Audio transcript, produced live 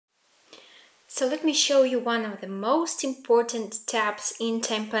So let me show you one of the most important tabs in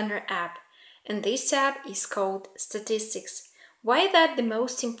Time Planner app. And this tab is called Statistics. Why that the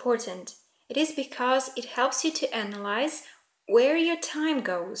most important? It is because it helps you to analyze where your time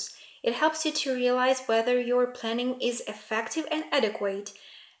goes. It helps you to realize whether your planning is effective and adequate.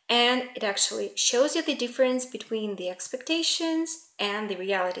 And it actually shows you the difference between the expectations and the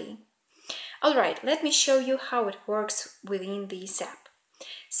reality. Alright, let me show you how it works within this app.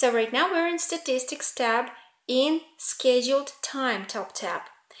 So right now we're in Statistics tab in Scheduled Time top tab.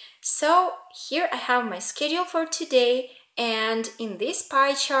 So here I have my schedule for today, and in this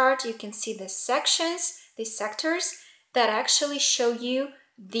pie chart you can see the sections, the sectors that actually show you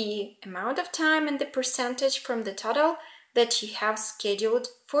the amount of time and the percentage from the total that you have scheduled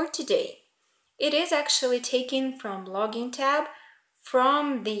for today. It is actually taken from Login tab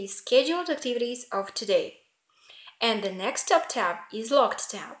from the scheduled activities of today. And the next top tab is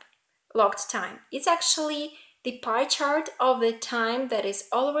Locked tab. Locked time. It's actually the pie chart of the time that is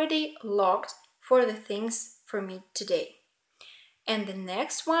already locked for the things for me today. And the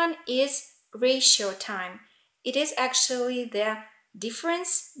next one is Ratio time. It is actually the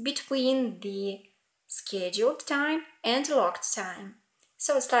difference between the scheduled time and locked time.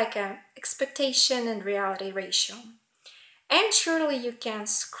 So it's like an expectation and reality ratio. And surely you can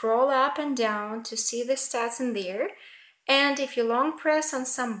scroll up and down to see the stats in there. And if you long press on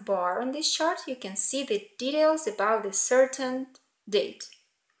some bar on this chart, you can see the details about the certain date.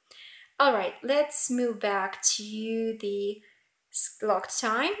 Alright, let's move back to the locked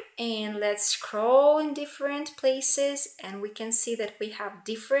time and let's scroll in different places, and we can see that we have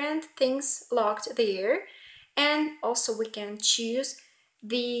different things locked there. And also we can choose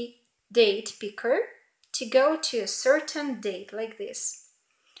the date picker to go to a certain date like this.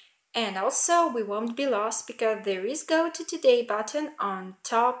 And also we won't be lost because there is Go to Today button on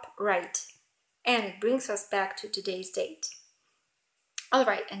top right, and it brings us back to today's date.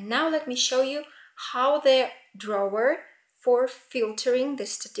 Alright, and now let me show you how the drawer for filtering the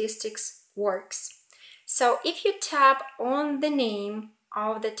statistics works. So if you tap on the name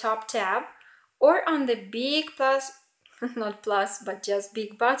of the top tab or on the big plus, not plus, but just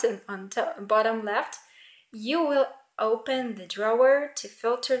big button on top, bottom left, you will open the drawer to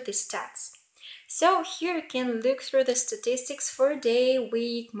filter the stats. So here you can look through the statistics for day,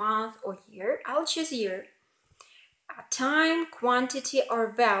 week, month, or year. I'll choose year. Time, quantity,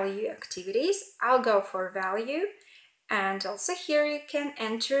 or value activities. I'll go for value. And also here you can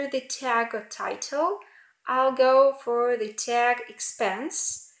enter the tag or title. I'll go for the tag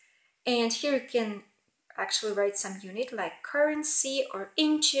expense. And here you can actually write some unit like currency or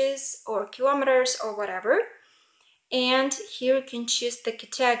inches or kilometers or whatever. And here you can choose the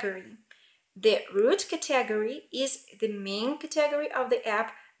category. The root category is the main category of the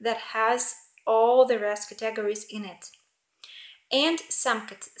app that has all the rest categories in it. And some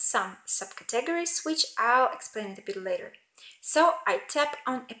subcategories, which I'll explain it a bit later. So I tap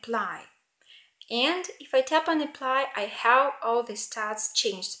on Apply. And if I tap on Apply, I have all the stats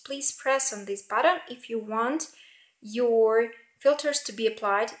changed. Please press on this button if you want your filters to be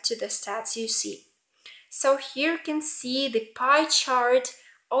applied to the stats you see. So here you can see the pie chart,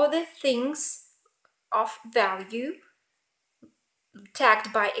 all the things of value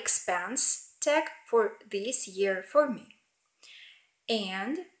tagged by expense tag for this year for me.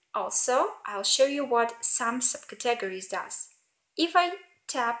 And also I'll show you what some subcategories does. If I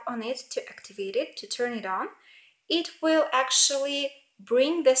tap on it to activate it, to turn it on, it will actually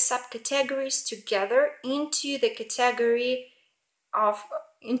bring the subcategories together into the category of,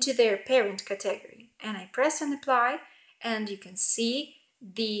 into their parent category. And I press on Apply, and you can see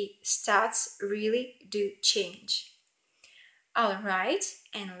the stats really do change. Alright,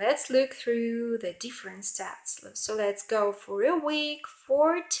 and let's look through the different stats. So let's go for a week.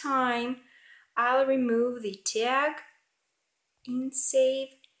 For time, I'll remove the tag in Save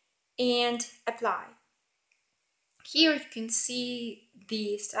and Apply. Here you can see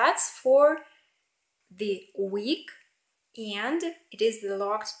the stats for the week, and it is the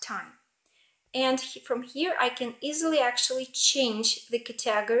locked time. And from here I can easily actually change the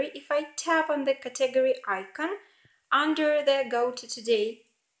category if I tap on the category icon under the Go to Today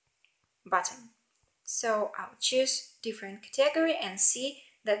button. So I'll choose different category and see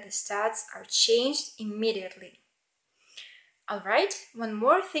that the stats are changed immediately. Alright, one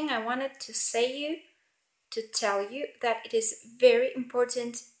more thing I wanted to tell you that it is very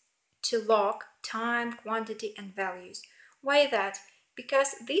important to lock time, quantity, and values. Why that?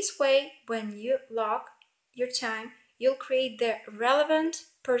 Because this way, when you lock your time, you'll create the relevant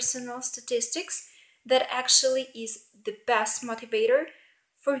personal statistics that actually is the best motivator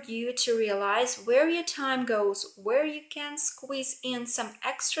for you to realize where your time goes, where you can squeeze in some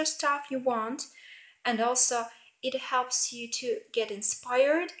extra stuff you want, and also it helps you to get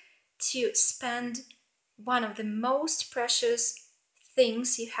inspired to spend one of the most precious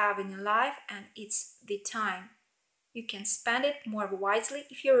things you have in your life, and it's the time. You can spend it more wisely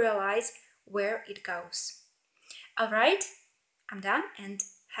if you realize where it goes. Alright, I'm done, and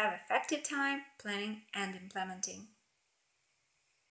have effective time planning and implementing.